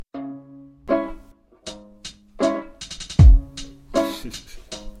What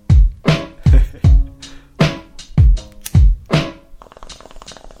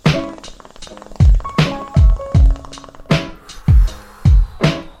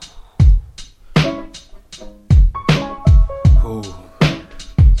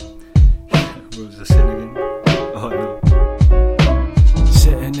was I saying again? Oh no.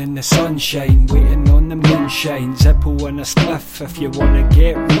 Sitting in the sunshine, waiting on the moonshine. Zippo and a spliff if you wanna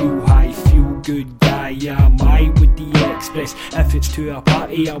get real high. Feel good guy, yeah, am I with the Express. If it's to a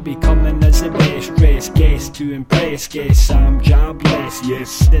party, I'll be coming as the best dressed. Guest to impress, guess I'm jobless.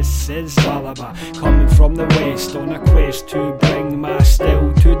 Yes, this is Alaba, coming from the west on a quest to bring my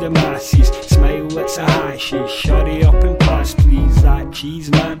style to the masses. Smile, it's a hashish, hurry up and pass please. That cheese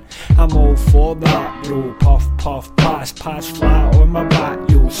man, I'm all for that bro. Puff puff, pass flat on my back.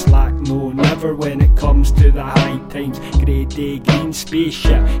 You'll slack, no never when it comes to the high times. Grey day, green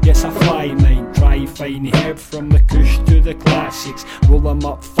spaceship, yes I fly mine. Try fine herb from the kush to the classics. Roll 'em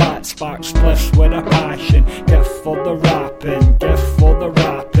up fat, spark spliffs with a passion. Gift for the rapping, gift for the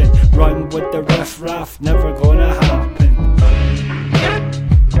rapping. Run with the riff raff, never gonna happen.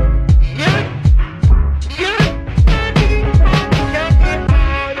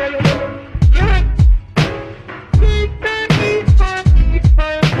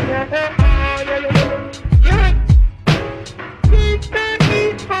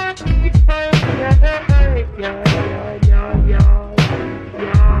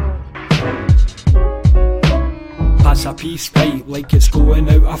 Pass a peace pipe like it's going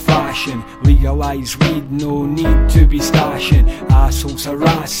out of fashion. Legalise weed, no need to be stashing. Assholes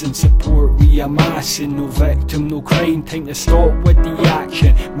harassing, support re-amassing. No victim, no crime, time to stop with the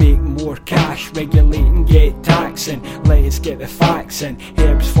action. Make more cash, regulate and get taxing. Let's get the facts in,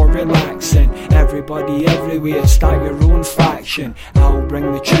 herbs for relaxing. Everybody everywhere, start your own faction. I'll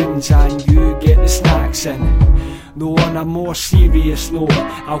bring the tunes and you get the snacks in. Though on a more serious note,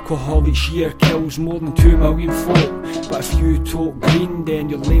 alcohol each year kills more than 2 million folk. But if you talk green then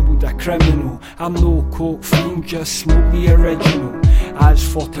you're labelled a criminal. I'm no coke fiend, just smoke the original. As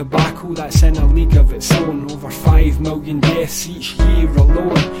for tobacco, that's in a league of its own. Over 5 million deaths each year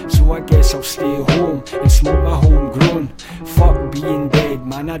alone. So I guess I'll stay home and smoke my homegrown. Fuck being dead,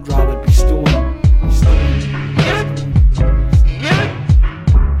 man, I'd rather be stoned.